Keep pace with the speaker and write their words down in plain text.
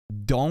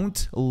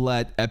don't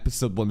let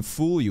episode 1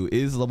 fool you.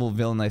 Is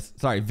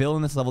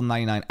Villainess level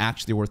 99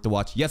 actually worth the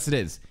watch? Yes, it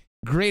is.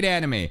 Great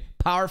anime,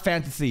 power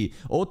fantasy.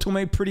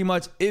 Otome pretty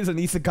much is an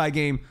isekai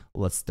game.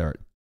 Let's start.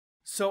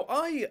 So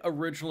I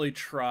originally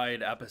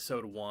tried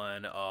episode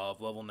 1 of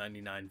level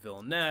 99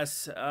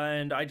 Villainess,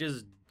 and I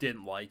just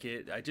didn't like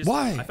it.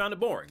 Why? I found it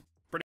boring.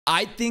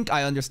 I think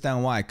I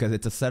understand why, because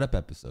it's a setup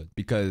episode.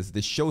 Because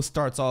the show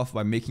starts off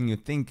by making you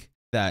think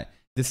that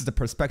this is the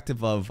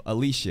perspective of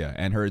Alicia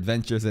and her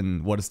adventures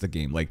in, what is the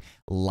game? Like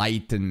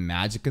light and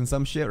magic and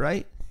some shit,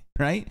 right?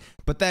 Right?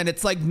 But then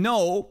it's like,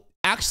 no,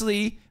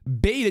 actually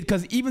baited,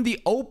 because even the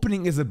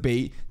opening is a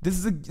bait.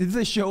 This is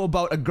a show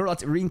about a girl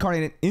that's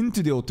reincarnated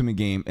into the ultimate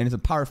game, and it's a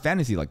power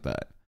fantasy like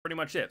that. Pretty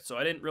much it. So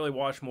I didn't really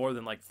watch more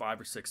than like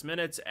 5 or 6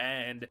 minutes,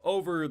 and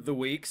over the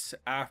weeks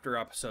after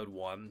episode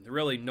 1,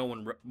 really no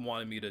one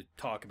wanted me to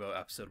talk about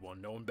episode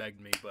 1. No one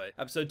begged me, but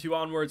episode 2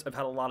 onwards, I've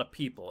had a lot of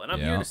people, and I'm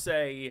here to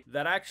say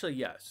that actually,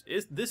 yes,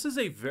 this is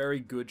a very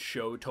good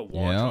show to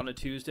watch on a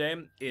Tuesday.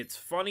 It's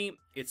funny,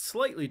 it's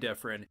slightly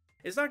different.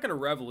 It's not going to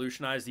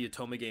revolutionize the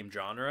otome game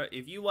genre.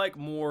 If you like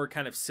more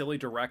kind of silly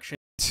direction.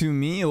 To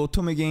me,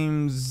 otome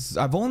games,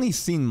 I've only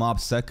seen Mob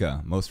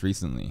Sekka most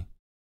recently.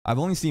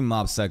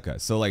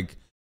 So like,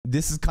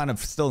 this is kind of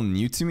still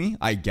new to me,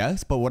 I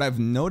guess. But what I've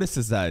noticed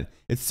is that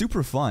it's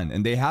super fun,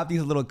 and they have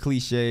these little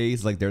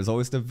cliches. Like, there's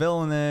always the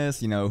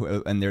villainess, you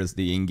know, and there's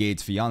the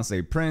engaged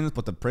fiance prince,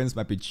 but the prince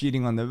might be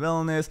cheating on the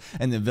villainess,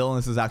 and the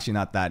villainess is actually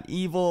not that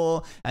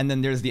evil. And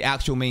then there's the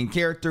actual main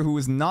character who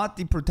is not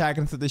the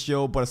protagonist of the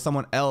show, but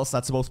someone else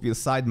that's supposed to be a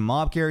side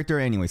mob character.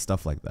 Anyway,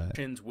 stuff like that.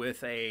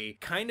 With a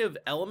kind of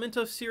element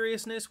of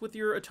seriousness with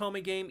your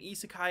otome game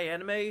isekai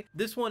anime,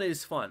 this one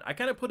is fun. I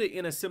kind of put it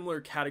in a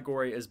similar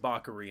category as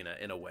Bakurina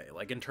in a way,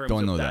 like in terms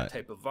of that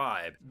type of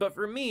vibe. But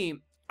for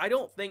me, I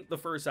don't think the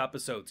first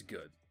episode's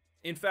good.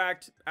 In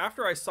fact,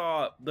 after I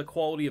saw the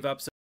quality of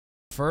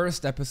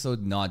first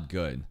episode not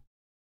good.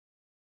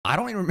 I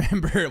don't even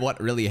remember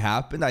what really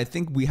happened. I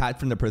think we had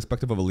from the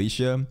perspective of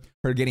Alicia,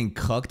 her getting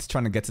cucked,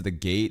 trying to get to the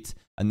gate,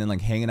 and then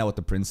like hanging out with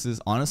the princes.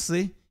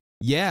 Honestly,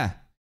 yeah,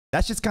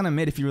 that's just kind of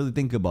mid if you really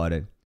think about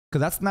it. Because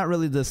that's not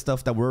really the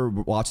stuff that we're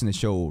watching the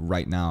show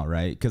right now,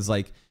 right? Because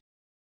like,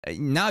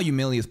 now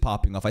Yumilia is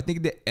popping off. I think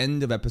at the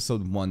end of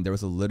episode 1, there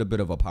was a little bit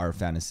of a power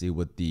fantasy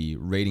with the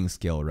rating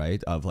scale,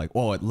 right? Of like,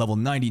 oh, at level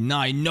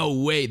 99, no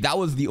way. That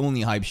was the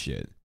only hype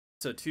shit.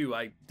 So 2,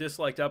 I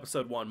disliked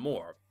episode 1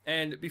 more.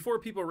 And before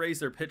people raise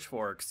their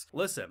pitchforks,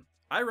 listen,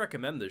 I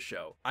recommend this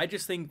show. I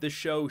just think this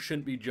show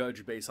shouldn't be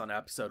judged based on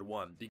episode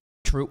 1.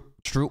 True.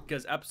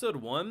 Because episode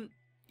 1,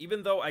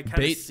 even though I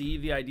kind of see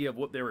the idea of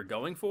what they were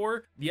going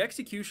for, the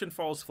execution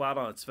falls flat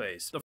on its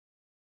face.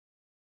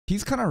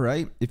 He's kind of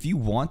right. If you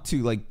want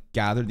to like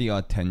gather the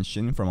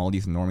attention from all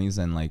these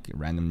normies and like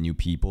random new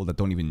people that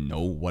don't even know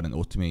what an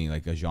otome,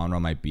 like a genre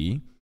might be,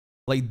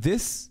 like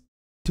this,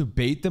 to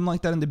bait them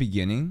like that in the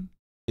beginning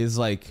is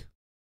like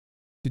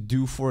to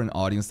do for an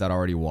audience that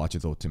already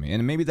watches otome.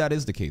 And maybe that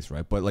is the case,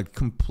 right? But like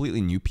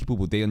completely new people,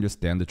 would they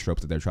understand the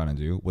tropes that they're trying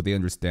to do? Would they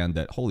understand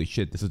that, holy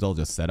shit, this is all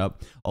just set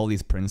up? All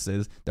these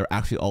princes, they're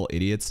actually all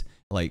idiots.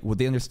 Like, would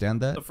they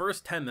understand that? The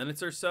first 10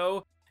 minutes or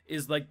so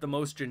is like the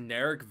most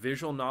generic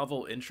visual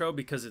novel intro,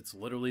 because it's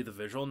literally the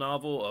visual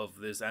novel of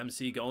this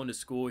MC going to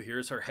school.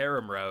 Here's her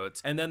harem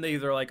routes, and then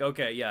they're like,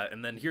 okay, yeah,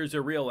 and then here's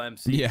a real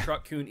MC,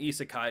 Truck-kun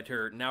isekai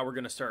her. Now we're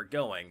gonna start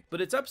going.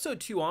 But it's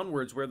episode 2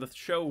 onwards where the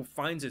show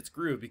finds its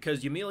groove,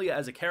 because Yumilia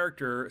as a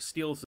character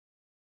steals.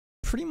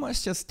 Pretty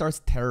much just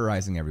starts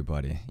terrorizing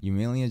everybody.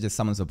 Yumilia just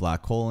summons a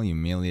black hole.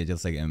 Yumilia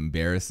just like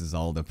embarrasses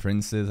all the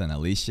princes and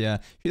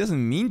Alicia. She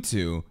doesn't mean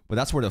to, but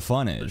that's where the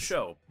fun is. The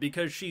show,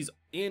 because she's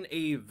in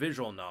a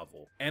visual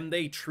novel, and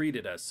they treat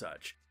it as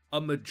such. A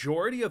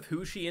majority of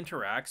who she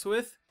interacts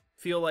with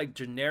feel like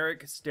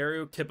generic,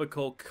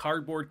 stereotypical,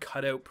 cardboard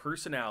cutout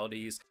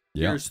personalities.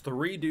 There's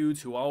 3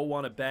 dudes who all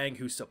want to bang,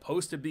 who's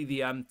supposed to be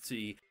the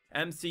MC.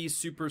 MC's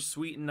super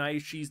sweet and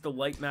nice. She's the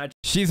light magic.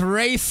 She's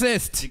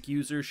racist.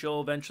 User. She'll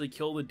eventually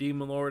kill the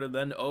demon lord, and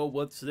then, oh,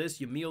 what's this?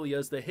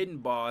 Yumilia's the hidden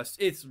boss.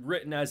 It's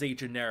written as a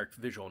generic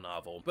visual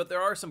novel, but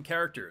there are some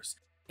characters.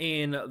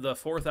 In the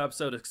 4th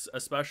episode,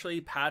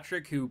 especially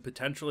Patrick, who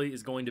potentially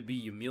is going to be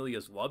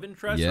Yumilia's love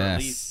interest, or at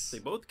least they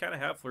both kind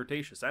of have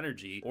flirtatious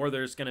energy, or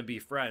there's going to be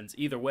friends.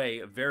 Either way,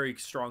 a very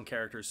strong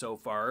character so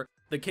far.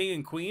 The king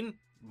and queen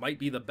might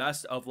be the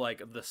best of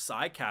like the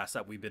side cast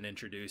that we've been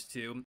introduced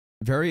to.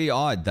 Very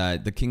odd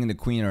that the king and the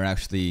queen are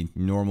actually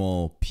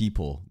normal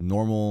people.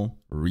 Normal,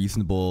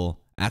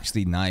 reasonable,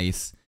 actually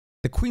nice.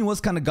 The queen was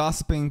kind of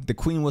gossiping. The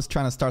queen was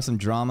trying to start some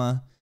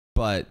drama,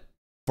 but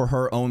for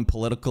her own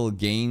political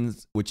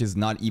gains, which is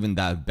not even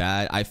that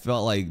bad, I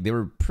felt like they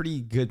were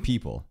pretty good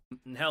people.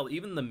 Hell,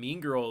 even the Mean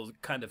Girls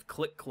kind of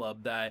clique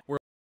club that were...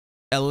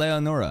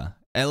 Eleonore.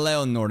 Is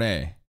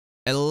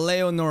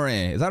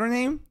that her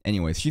name?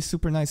 Anyways, she's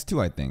super nice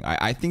too, I think.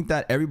 I think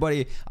that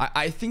everybody...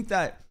 I think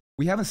that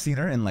we haven't seen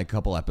her in like a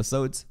couple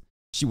episodes,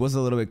 she was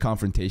a little bit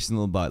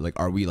confrontational about like,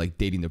 are we like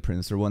dating the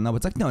prince or whatnot? But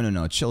it's like,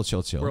 no, chill.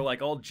 We're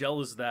like all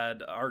jealous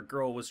that our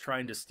girl was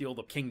trying to steal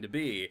the king to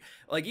be.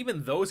 Like,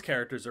 even those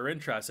characters are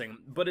interesting.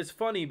 But it's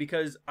funny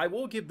because I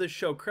will give this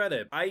show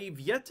credit. I've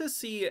yet to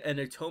see an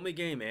Otome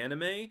game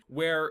anime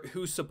where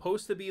who's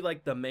supposed to be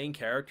like the main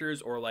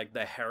characters or like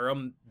the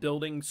harem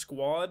building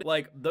squad.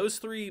 Like those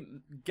three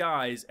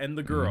guys and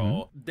the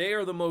girl, they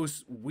are the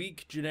most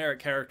weak generic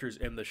characters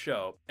in the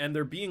show. And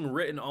they're being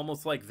written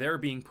almost like they're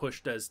being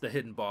pushed as the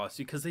hidden boss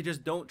because they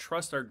just don't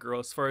trust our girl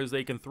as far as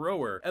they can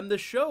throw her. And the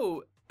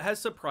show has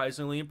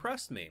surprisingly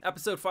impressed me.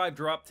 Episode 5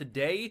 dropped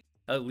today,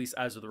 at least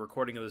as of the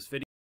recording of this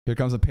video. Here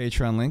comes a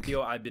Patreon link.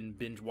 I've been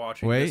binge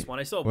watching this one.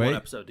 I still have one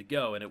episode to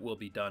go, and it will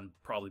be done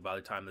probably by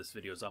the time this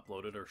video is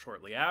uploaded or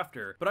shortly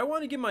after. But I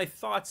want to give my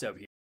thoughts out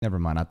here. Never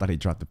mind, I thought he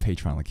dropped the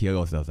Patreon link. He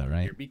always does that,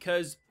 right?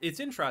 Because it's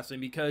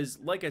interesting because,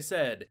 like I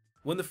said,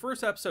 when the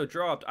first episode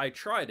dropped, I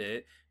tried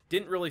it,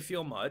 didn't really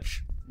feel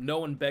much. No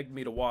one begged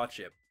me to watch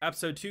it.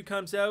 Episode 2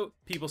 comes out,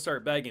 people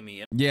start begging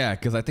me. Yeah,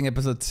 because I think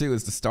episode 2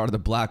 is the start of the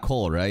black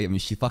hole, right? I mean,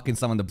 she fucking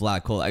summoned the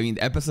black hole. I mean,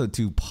 episode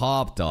 2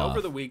 popped off.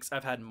 Over the weeks,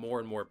 I've had more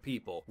and more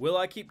people. Will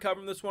I keep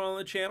covering this one on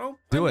the channel?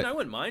 Do it. I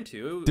wouldn't mind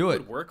to. Do it. It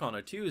would work on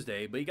a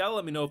Tuesday, but you gotta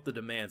let me know if the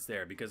demand's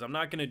there, because I'm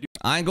not gonna do.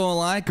 I ain't gonna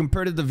lie,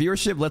 compared to the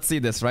viewership, let's see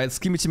this, right?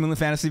 Skimichi Moon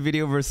Fantasy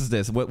video versus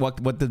this.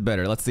 What did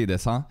better? Let's see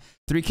this, huh?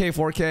 3K,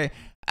 4K.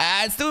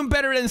 It's doing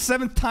better than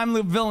 7th time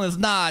loop Villainess.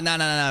 Nah.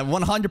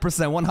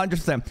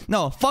 100%.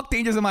 No, fuck the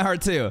Angels in my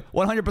heart too.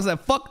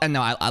 100%. Fuck. And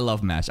no, I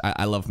love MASH.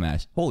 I love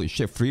MASH. Holy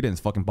shit, Frieden's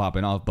fucking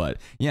popping off. But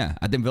yeah,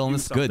 I think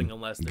Villainess is good.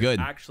 Unless there's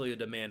actually a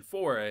demand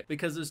for it,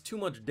 because there's too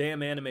much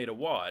damn anime to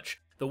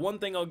watch. The one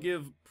thing I'll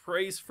give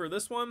praise for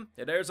this one,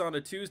 it airs on a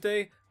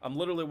Tuesday. I'm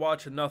literally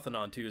watching nothing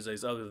on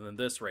Tuesdays other than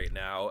this right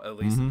now, at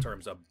least in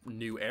terms of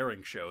new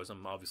airing shows.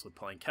 I'm obviously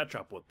playing catch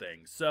up with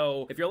things.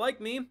 So if you're like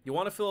me, you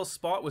want to fill a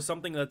spot with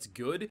something that's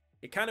good,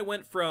 it kind of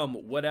went from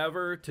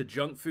whatever to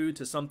junk food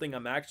to something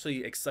I'm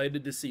actually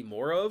excited to see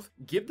more of,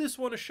 give this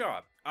one a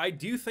shot. I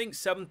do think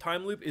 7th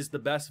Time Loop is the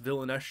best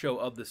Villainess show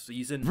of the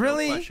season.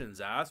 Really? No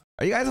questions asked.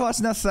 Are you guys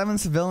watching that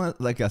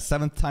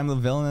 7th Time Loop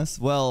Villainess?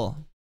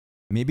 Well,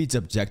 maybe it's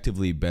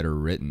objectively better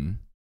written.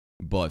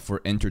 But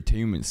for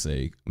entertainment's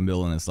sake,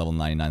 Villainess level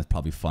 99 is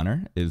probably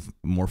funner, is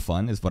more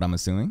fun, is what I'm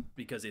assuming.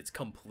 Because it's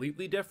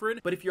completely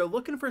different. But if you're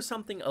looking for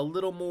something a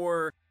little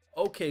more,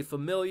 okay,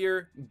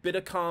 familiar, bit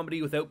of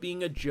comedy without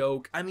being a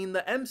joke. I mean,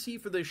 the MC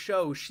for the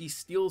show, she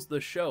steals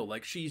the show.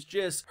 Like, she's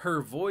just,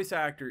 her voice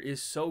actor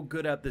is so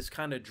good at this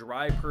kind of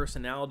dry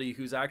personality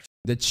who's actually...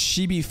 The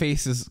chibi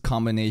faces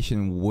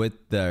combination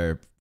with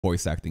their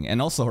voice acting.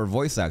 And also her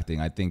voice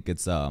acting, I think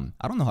it's, I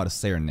don't know how to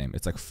say her name.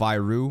 It's like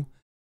Fairu.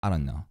 I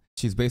don't know.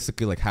 She's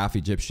basically like half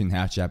Egyptian,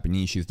 half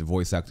Japanese. She's the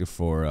voice actor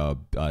for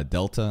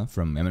Delta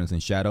from Eminence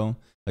and Shadow.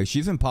 Like,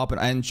 she's been popping,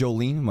 and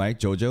Jolene, right?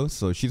 JoJo.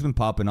 So she's been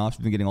popping off.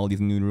 She's been getting all these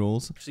new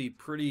rules. Actually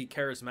pretty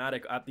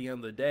charismatic at the end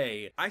of the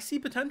day. I see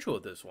potential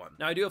with this one.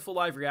 Now, I do have full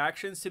live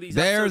reactions to these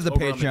There's episodes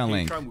the over Patreon on the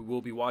link. We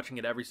will be watching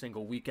it every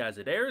single week as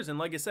it airs. And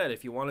like I said,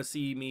 if you want to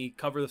see me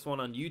cover this one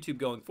on YouTube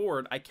going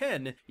forward, I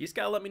can. You just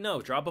gotta let me know.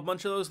 Drop a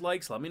bunch of those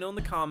likes. Let me know in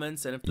the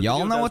comments. And if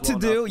y'all know what to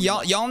do,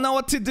 y'all know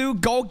what to do.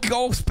 Go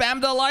spam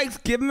the likes.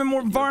 Give me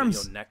more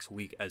farms. Next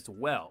week as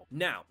well.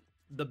 Now,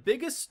 the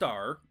biggest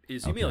star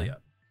is Emilia.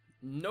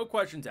 No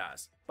questions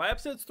asked. By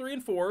episodes 3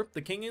 and 4,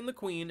 the King and the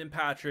Queen and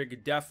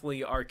Patrick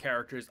definitely are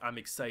characters I'm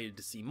excited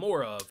to see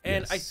more of.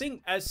 And I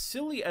think as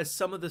silly as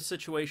some of the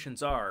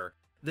situations are,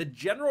 the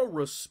general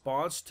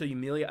response to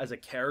Emilia as a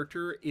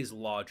character is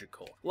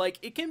logical. Like,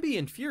 it can be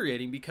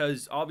infuriating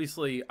because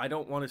obviously I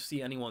don't want to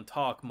see anyone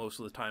talk most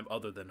of the time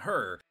other than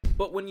her.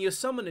 But when you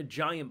summon a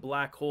giant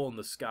black hole in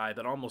the sky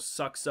that almost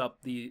sucks up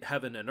the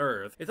heaven and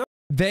earth,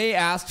 they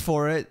asked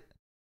for it.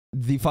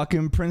 The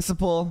fucking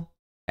principal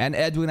and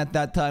Edwin at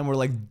that time were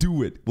like,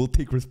 do it. We'll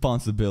take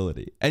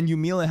responsibility. And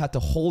Emilia had to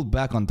hold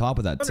back on top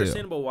of that too.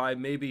 Understandable why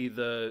maybe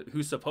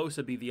who's supposed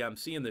to be the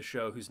MC in the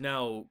show, who's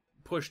now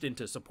pushed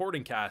into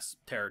supporting cast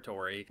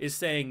territory, is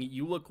saying,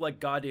 you look like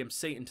goddamn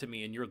Satan to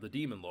me and you're the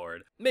Demon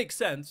Lord. Makes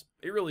sense.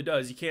 It really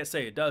does. You can't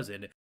say it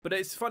doesn't. But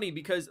it's funny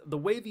because the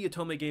way the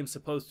Otome game's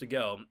supposed to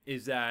go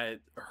is that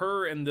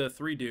her and the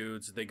 3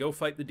 dudes, they go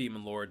fight the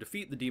Demon Lord,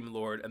 defeat the Demon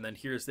Lord, and then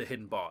here's the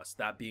hidden boss,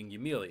 that being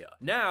Emilia.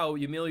 Now,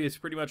 Emilia is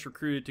pretty much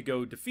recruited to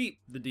go defeat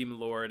the Demon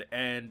Lord,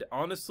 and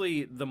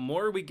honestly, the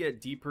more we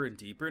get deeper and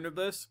deeper into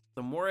this,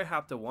 the more I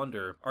have to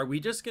wonder, are we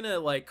just gonna,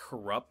 like,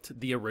 corrupt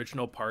the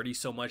original party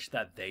so much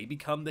that they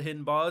become the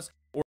hidden boss?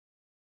 Or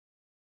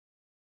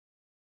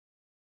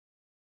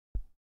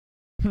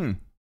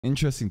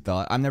Interesting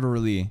thought. I've never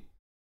really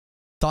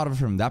thought of it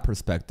from that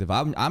perspective.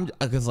 I'm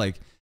because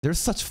like there's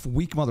such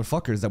weak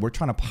motherfuckers that we're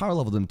trying to power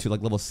level them to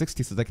like level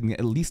 60 so they can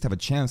at least have a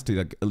chance to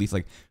like at least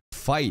like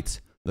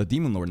fight the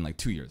Demon Lord in like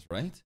 2 years,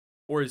 right?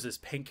 or is this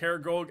pink hair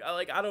girl?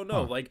 Like, I don't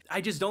know. Like,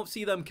 I just don't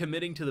see them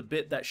committing to the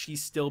bit that she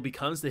still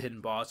becomes the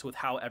hidden boss with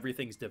how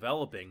everything's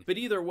developing. But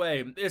either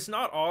way, it's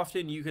not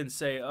often you can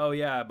say, oh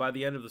yeah, by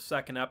the end of the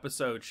second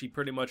episode, she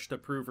pretty much, to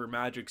prove her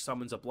magic,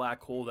 summons a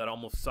black hole that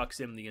almost sucks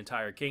in the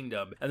entire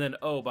kingdom. And then,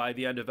 oh, by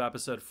the end of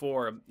episode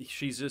 4,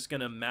 she's just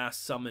gonna mass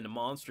summon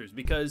monsters.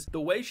 Because the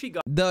way she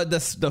got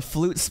the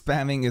flute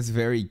spamming is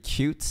very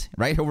cute.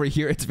 Right over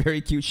here, it's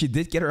very cute. She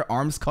did get her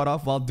arms cut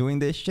off while doing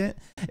this shit.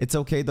 It's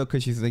okay though,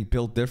 because she's like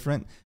built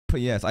different. But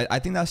yes, I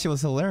think that shit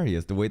was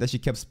hilarious. The way that she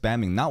kept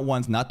spamming, not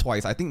once, not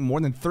twice. I think more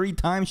than 3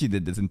 times she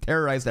did this and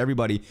terrorized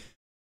everybody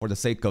for the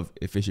sake of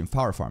efficient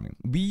power farming.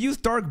 We use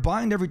Dark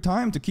Bind every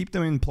time to keep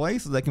them in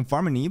place so they can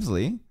farm it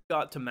easily.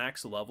 Got to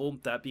max level,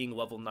 that being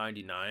level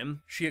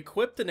 99, she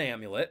equipped an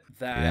amulet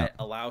that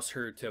allows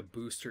her to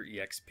boost her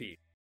EXP.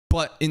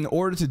 But in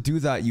order to do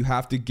that, you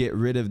have to get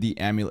rid of the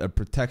amulet of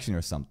protection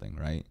or something,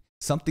 right?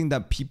 Something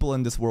that people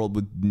in this world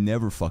would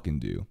never fucking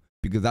do.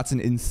 Because that's an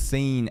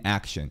insane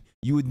action.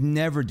 You would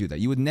never do that.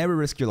 You would never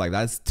risk your life.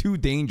 That's too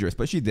dangerous.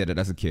 But she did it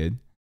as a kid.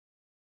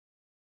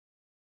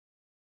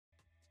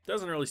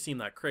 Doesn't really seem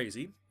that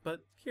crazy,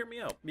 but hear me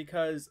out.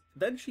 Because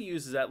then she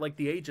uses, at like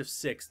the age of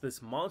 6,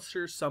 this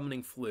monster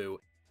summoning flu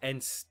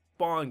and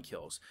spawn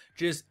kills.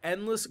 Just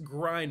endless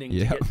grinding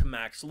to get to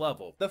max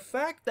level. The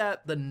fact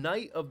that the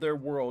knight of their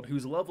world,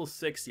 who's level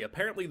 60,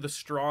 apparently the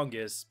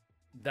strongest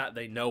that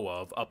they know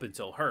of up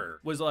until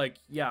her, was like,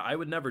 yeah, I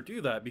would never do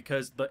that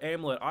because the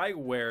amulet I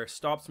wear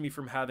stops me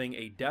from having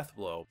a death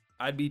blow.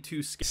 I'd be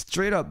too scared.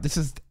 Straight up, this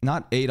is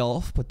not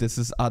Adolf, but this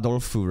is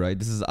Adolfo, right?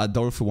 This is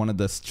Adolfo, one of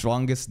the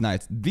strongest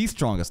knights, the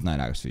strongest knight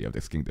actually of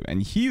this kingdom.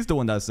 And he's the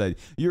one that said,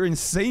 you're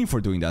insane for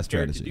doing that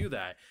strategy. To do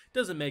that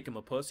doesn't make him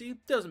a pussy.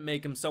 Doesn't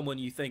make him someone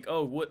you think,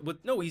 oh,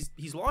 what? No,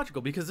 he's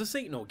logical because this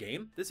ain't no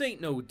game. This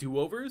ain't no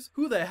do-overs.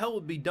 Who the hell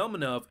would be dumb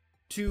enough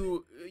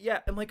to,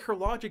 and like her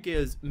logic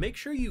is, make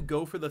sure you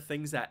go for the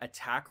things that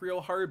attack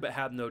real hard but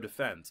have no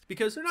defense,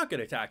 because they're not going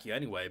to attack you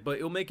anyway, but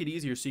it'll make it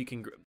easier so you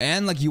can...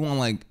 And like you want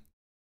like,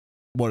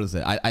 what is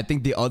it? I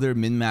think the other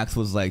min-max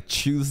was like,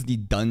 choose the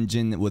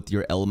dungeon with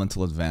your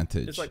elemental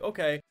advantage. It's like,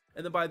 okay,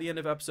 and then by the end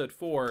of episode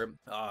 4,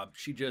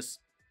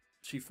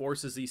 she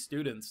forces these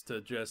students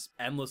to just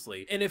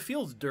endlessly, and it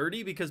feels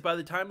dirty because by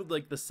the time of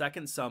like the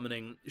second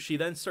summoning, she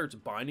then starts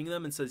binding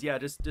them and says, yeah,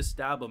 just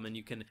stab them and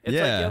you can, it's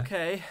like,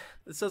 okay,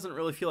 this doesn't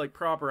really feel like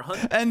proper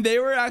hunting. And they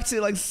were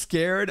actually like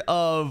scared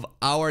of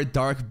our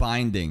dark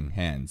binding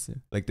hands,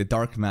 like the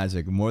dark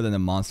magic, more than the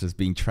monsters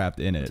being trapped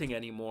in it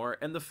anymore.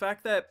 And the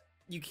fact that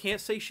you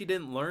can't say she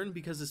didn't learn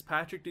because this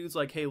Patrick dude's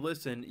like, hey,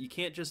 listen, you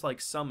can't just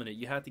like summon it,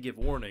 you have to give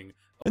warning.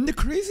 And the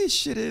crazy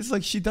shit is,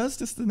 like, she does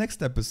this the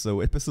next episode,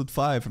 episode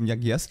 5 from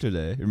like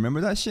yesterday.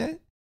 Remember that shit?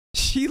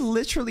 She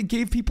literally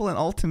gave people an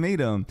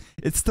ultimatum.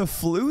 It's the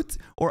flute,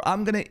 or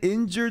I'm gonna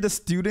injure the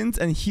students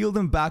and heal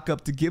them back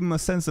up to give them a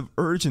sense of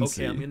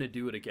urgency. Okay, I'm gonna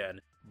do it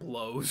again.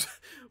 Blows.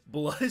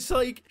 It's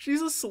like,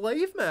 she's a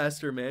slave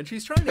master, man.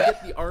 She's trying to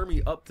get the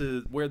army up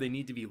to where they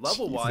need to be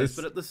level-wise,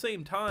 but at the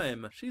same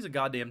time, she's a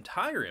goddamn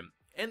tyrant.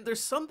 And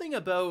there's something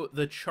about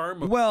the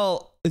charm of...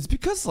 Well, it's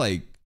because,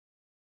 like,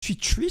 she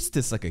treats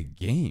this like a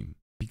game,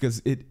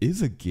 because it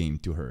is a game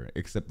to her,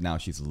 except now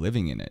she's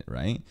living in it,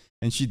 right?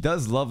 And she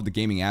does love the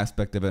gaming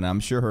aspect of it, and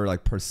I'm sure her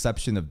like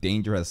perception of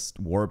danger has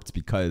warped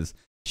because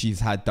she's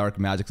had dark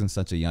magic in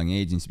such a young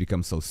age and she's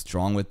become so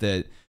strong with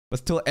it. But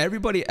still,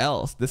 everybody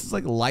else, this is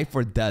like life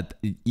or death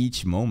in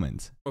each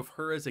moment. Of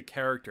her as a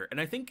character, and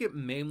I think it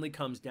mainly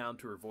comes down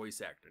to her voice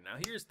actor. Now,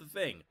 here's the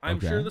thing. I'm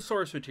sure the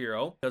source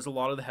material does a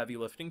lot of the heavy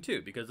lifting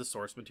too, because the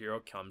source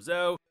material comes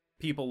out,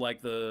 people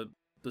like the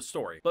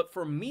story. But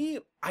for me,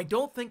 I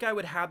don't think I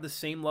would have the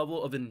same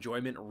level of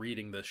enjoyment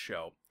reading this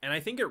show. And I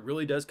think it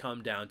really does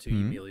come down to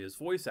Emilia's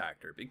voice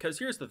actor. Because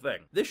here's the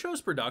thing. This show's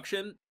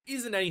production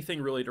isn't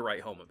anything really to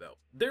write home about.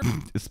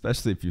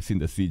 Especially if you've seen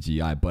the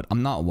CGI. But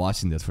I'm not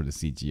watching this for the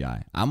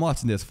CGI. I'm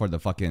watching this for the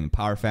fucking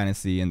power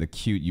fantasy and the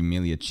cute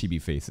Emilia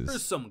chibi faces.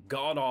 There's some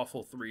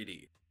god-awful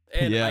 3D.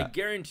 And I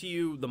guarantee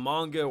you the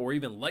manga or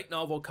even light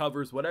novel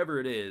covers, whatever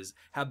it is,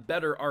 have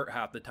better art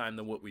half the time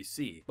than what we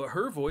see. But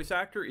her voice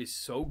actor is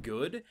so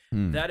good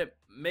that it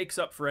makes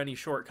up for any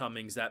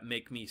shortcomings that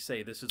make me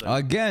say this is a...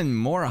 Again,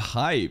 more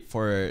hype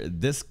for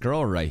this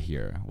girl right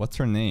here. What's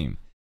her name?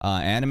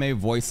 Anime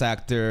voice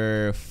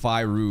actor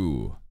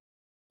Fairu.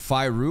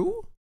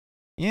 Fairu?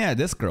 Yeah,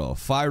 this girl.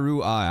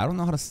 Fairu I don't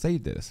know how to say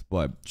this,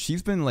 but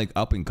she's been like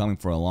up and coming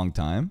for a long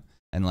time.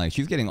 And like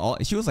she's getting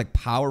she was like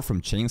Power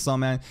from Chainsaw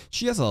Man.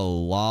 She has a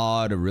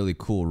lot of really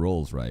cool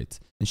roles, right?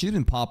 And she's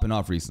been popping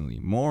off recently,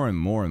 more and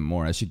more and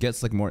more as she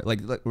gets like more like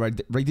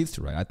right these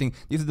two, right? I think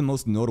these are the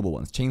most notable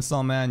ones.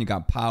 Chainsaw Man, you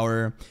got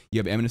Power, you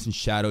have Eminence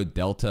Shadow,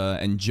 Delta,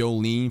 and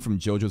Jolene from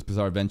JoJo's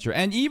Bizarre Adventure.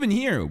 And even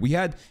here, we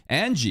had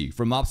Angie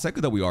from Mob Psycho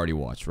that we already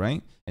watched,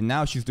 right? And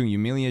now she's doing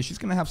Emilia. She's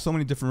gonna have so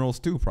many different roles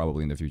too,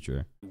 probably in the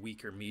future.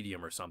 Weak or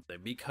medium or something,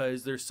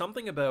 because there's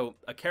something about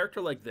a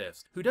character like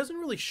this who doesn't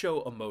really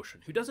show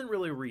emotion, who doesn't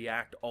really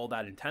react all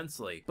that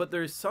intensely, but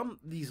there's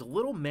these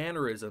little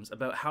mannerisms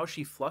about how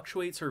she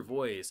fluctuates her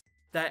voice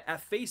that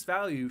at face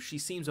value, she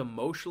seems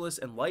emotionless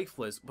and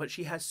lifeless, but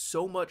she has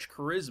so much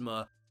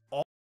charisma.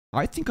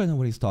 I think I know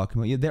what he's talking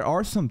about. Yeah, there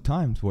are some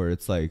times where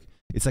it's like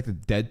a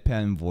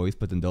deadpan voice,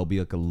 but then there'll be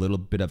like a little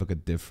bit of like a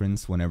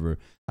difference whenever,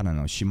 I don't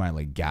know, she might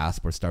like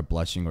gasp or start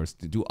blushing or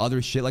do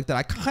other shit like that.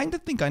 I kind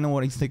of think I know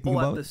what he's thinking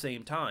about. At the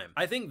same time,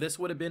 I think this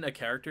would have been a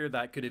character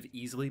that could have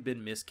easily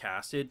been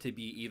miscasted to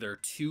be either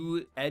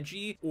too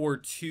edgy or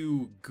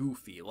too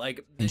goofy.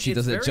 Like, and she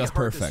does it just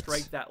perfect. To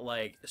strike that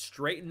like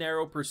straight and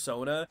narrow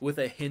persona with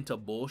a hint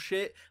of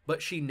bullshit,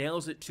 but she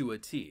nails it to a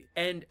T.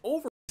 And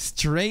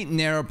straight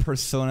narrow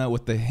persona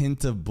with the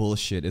hint of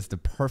bullshit is the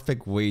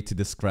perfect way to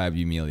describe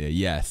Emilia.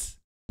 Yes,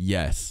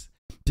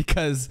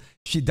 because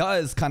she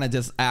does kind of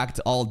just act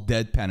all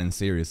deadpan and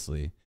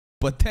seriously,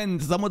 but then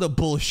some of the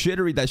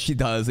bullshittery that she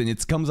does, and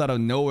it comes out of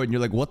nowhere, and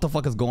you're like, what the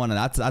fuck is going on?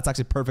 That's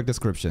actually perfect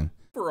description.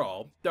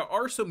 Overall, there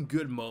are some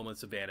good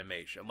moments of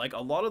animation. Like,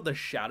 a lot of the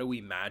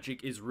shadowy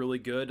magic is really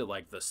good,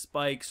 like the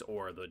spikes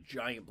or the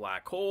giant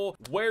black hole.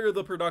 Where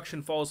the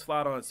production falls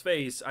flat on its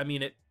face, I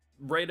mean, it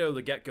right out of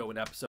the get-go in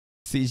episode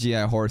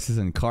CGI horses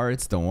and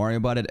carts, don't worry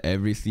about it.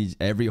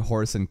 Every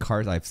horse and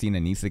cart I've seen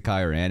in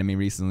isekai or anime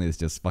recently is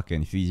just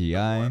fucking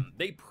CGI.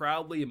 They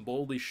proudly and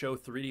boldly show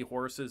 3D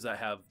horses that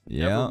have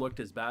never looked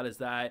as bad as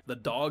that. The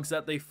dogs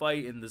that they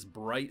fight in this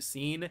bright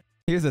scene.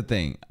 Here's the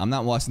thing, I'm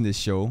not watching this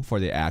show for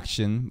the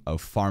action of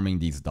farming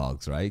these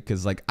dogs, right?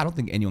 Because like, I don't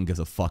think anyone gives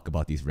a fuck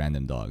about these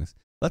random dogs.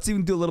 Let's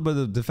even do a little bit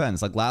of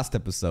defense. Like last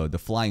episode, the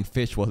flying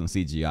fish wasn't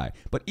CGI.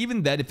 But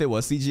even then, if it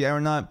was CGI or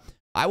not,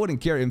 I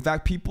wouldn't care. In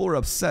fact, people are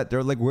upset.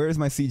 They're like, where is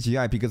my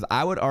CGI? Because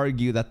I would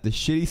argue that the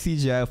shitty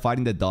CGI of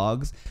fighting the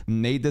dogs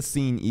made the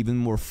scene even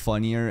more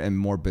funnier and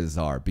more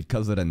bizarre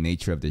because of the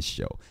nature of this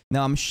show.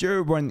 Now, I'm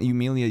sure when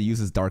Emilia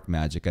uses dark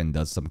magic and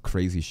does some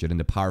crazy shit in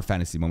the power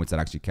fantasy moments that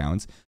actually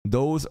counts,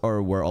 those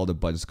are where all the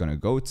budget's going to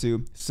go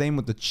to. Same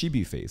with the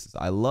chibi faces.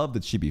 I love the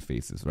chibi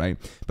faces, right?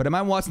 But am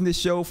I watching this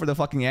show for the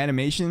fucking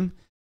animation?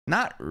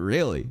 Not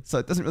really. So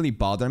it doesn't really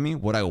bother me.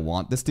 Would I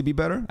want this to be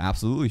better?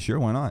 Absolutely, sure,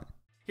 why not?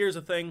 Here's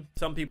the thing,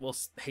 some people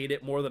hate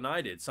it more than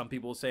I did. Some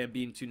people say I'm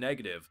being too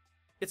negative.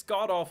 It's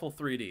god-awful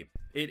 3D.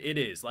 It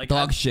is. Like,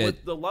 dog shit.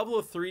 With the level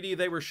of 3D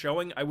they were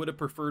showing, I would have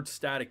preferred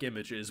static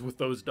images with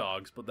those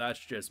dogs, but that's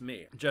just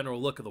me.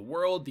 General look of the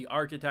world, the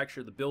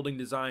architecture, the building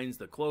designs,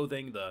 the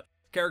clothing, the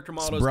character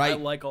models, I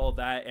like all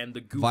that, and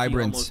the goofy,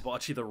 almost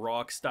Bocce the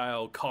Rock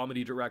style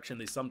comedy direction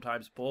they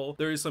sometimes pull.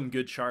 There is some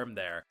good charm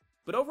there.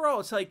 But overall,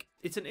 it's like,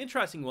 it's an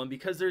interesting one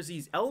because there's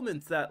these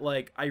elements that,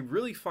 like, I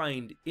really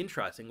find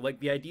interesting.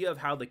 Like, the idea of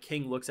how the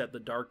king looks at the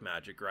dark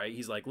magic, right?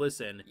 He's like,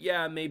 listen,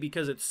 yeah, maybe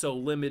because it's so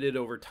limited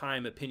over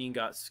time, opinion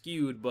got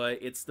skewed, but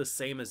it's the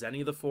same as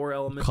any of the 4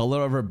 elements.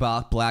 Color over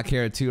black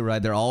hair, too,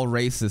 right? They're all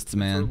racists,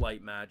 man. For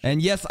light magic.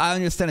 And yes, I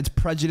understand it's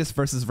prejudice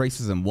versus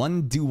racism.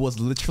 One dude was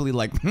literally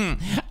like,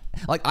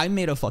 Like, I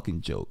made a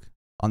fucking joke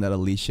on that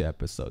Alicia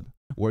episode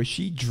where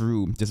she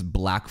drew just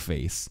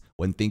blackface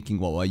when thinking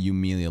what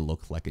Emilia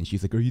looked like, and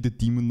she's like, are you the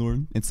demon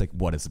lord? It's like,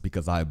 what is it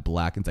because I have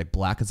black? And it's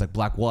like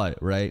black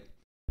what, right?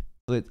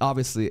 So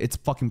obviously it's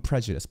fucking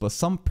prejudice, but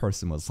some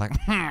person was like,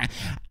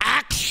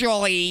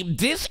 actually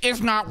this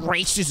is not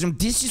racism,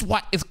 this is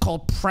what is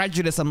called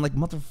prejudice. I'm like,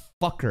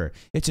 motherfucker,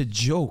 it's a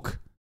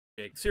joke.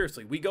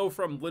 Seriously, we go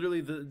from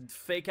literally the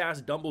fake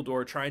ass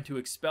Dumbledore trying to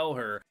expel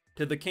her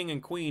to the king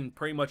and queen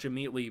pretty much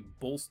immediately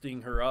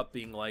bolstering her up,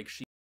 being like,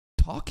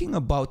 talking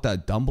about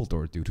that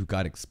Dumbledore dude who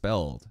got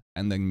expelled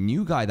and the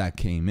new guy that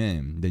came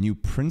in, the new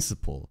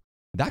principal,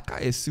 that guy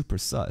is super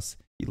sus.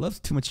 He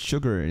loves too much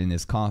sugar in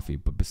his coffee,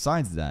 but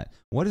besides that,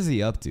 what is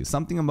he up to?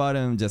 Something about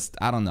him just,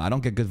 I don't know, I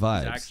don't get good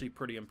vibes. It's actually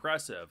pretty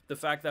impressive. The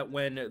fact that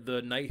when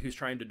the knight who's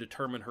trying to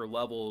determine her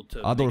level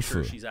to make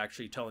sure she's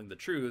actually telling the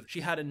truth,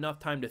 she had enough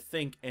time to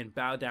think and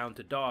bow down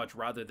to dodge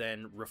rather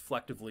than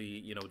reflectively,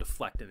 you know,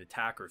 deflect an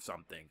attack or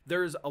something.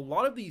 There's a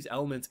lot of these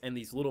elements and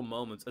these little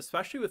moments,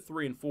 especially with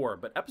 3 and 4,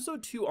 but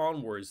episode 2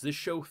 onwards, this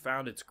show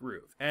found its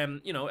groove.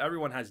 And, you know,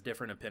 everyone has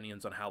different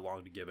opinions on how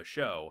long to give a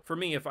show. For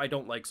me, if I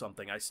don't like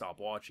something, I stop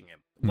watching it.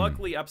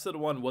 Luckily, episode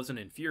 1 wasn't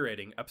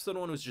infuriating. Episode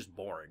 1 was just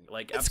boring.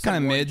 Like, it's kind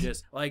of mid.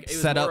 Just, like,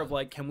 it was more of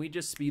like, can we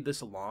just speed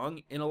this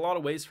along? In a lot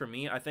of ways, for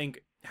me, I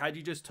think had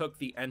you just took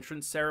the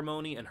entrance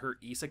ceremony and her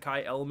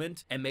isekai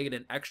element and made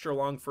an extra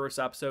long first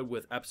episode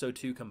with episode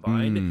 2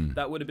 combined,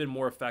 that would have been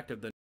more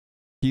effective than.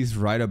 He's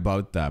right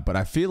about that, but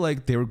I feel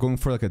like they were going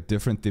for like a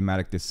different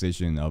thematic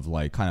decision of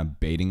like kind of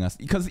baiting us,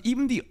 because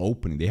even the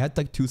opening, they had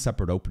like 2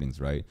 separate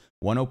openings, right?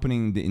 One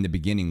opening in the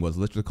beginning was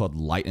literally called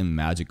Light and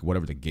Magic,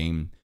 whatever the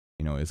game,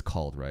 you know, is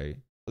called, right?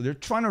 So they're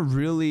trying to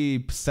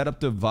really set up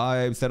the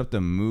vibe, set up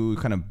the mood,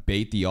 kind of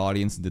bait the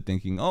audience into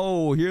thinking,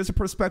 oh, here's a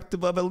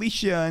perspective of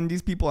Alicia and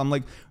these people. I'm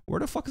like,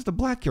 where the fuck is the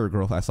black hair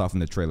girl I saw from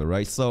the trailer,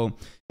 right? So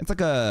it's like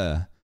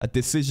a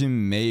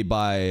decision made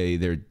by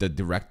the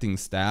directing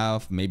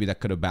staff. Maybe that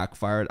could have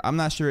backfired. I'm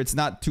not sure. It's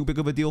not too big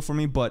of a deal for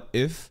me, but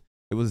if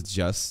it was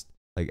just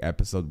like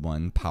episode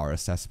 1 power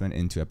assessment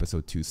into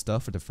episode 2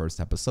 stuff for the first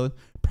episode,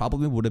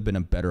 probably would have been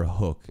a better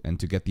hook and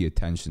to get the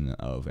attention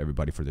of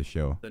everybody for the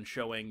show than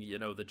showing, you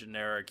know, the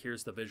generic,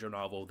 here's the visual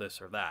novel,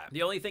 this or that.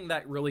 The only thing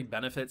that really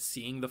benefits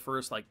seeing the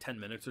first like 10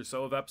 minutes or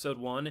so of episode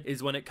 1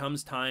 is when it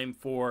comes time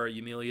for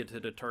Emilia to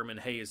determine,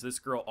 hey, is this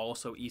girl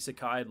also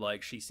isekai?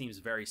 Like, she seems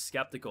very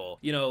skeptical.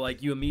 You know,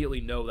 like, you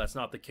immediately know that's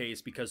not the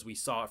case because we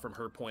saw it from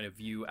her point of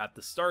view at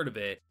the start of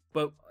it.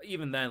 But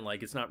even then,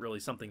 like, it's not really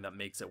something that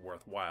makes it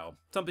worthwhile.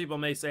 Some people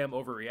may say I'm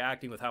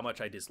overreacting with how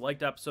much I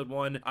disliked episode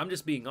 1. I'm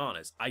just being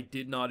honest. I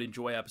did not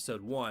enjoy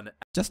episode 1.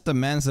 Just the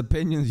man's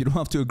opinions. You don't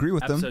have to agree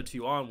with them. Episode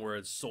 2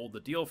 onwards sold the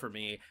deal for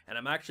me, and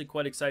I'm actually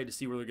quite excited to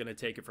see where they're going to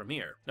take it from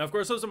here. Now, of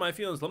course, those are my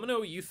feelings. Let me know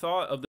what you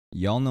thought of the...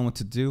 Y'all know what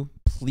to do.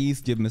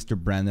 Please give Mr.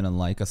 Brandon a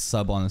like, a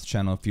sub on his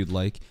channel if you'd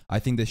like. I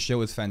think this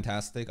show is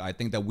fantastic. I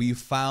think that we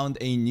found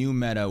a new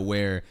meta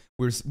where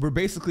we're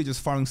basically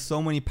just farming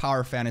so many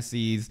power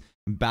fantasies,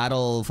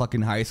 battle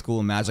fucking high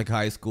school, magic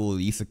high school,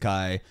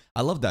 isekai.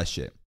 I love that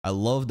shit. I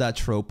love that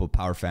trope of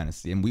power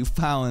fantasy. And we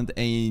found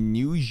a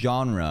new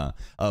genre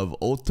of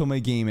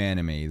otome game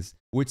animes,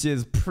 which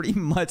is pretty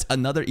much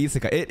another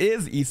isekai. It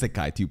is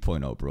isekai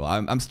 2.0, bro.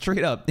 I'm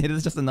straight up. It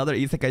is just another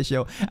isekai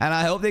show. And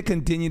I hope they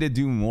continue to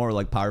do more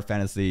like power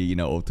fantasy, you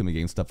know, otome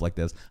game stuff like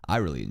this. I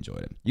really enjoyed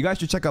it. You guys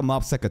should check out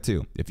Mob Secca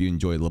too if you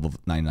enjoy level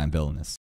 99 Villainess.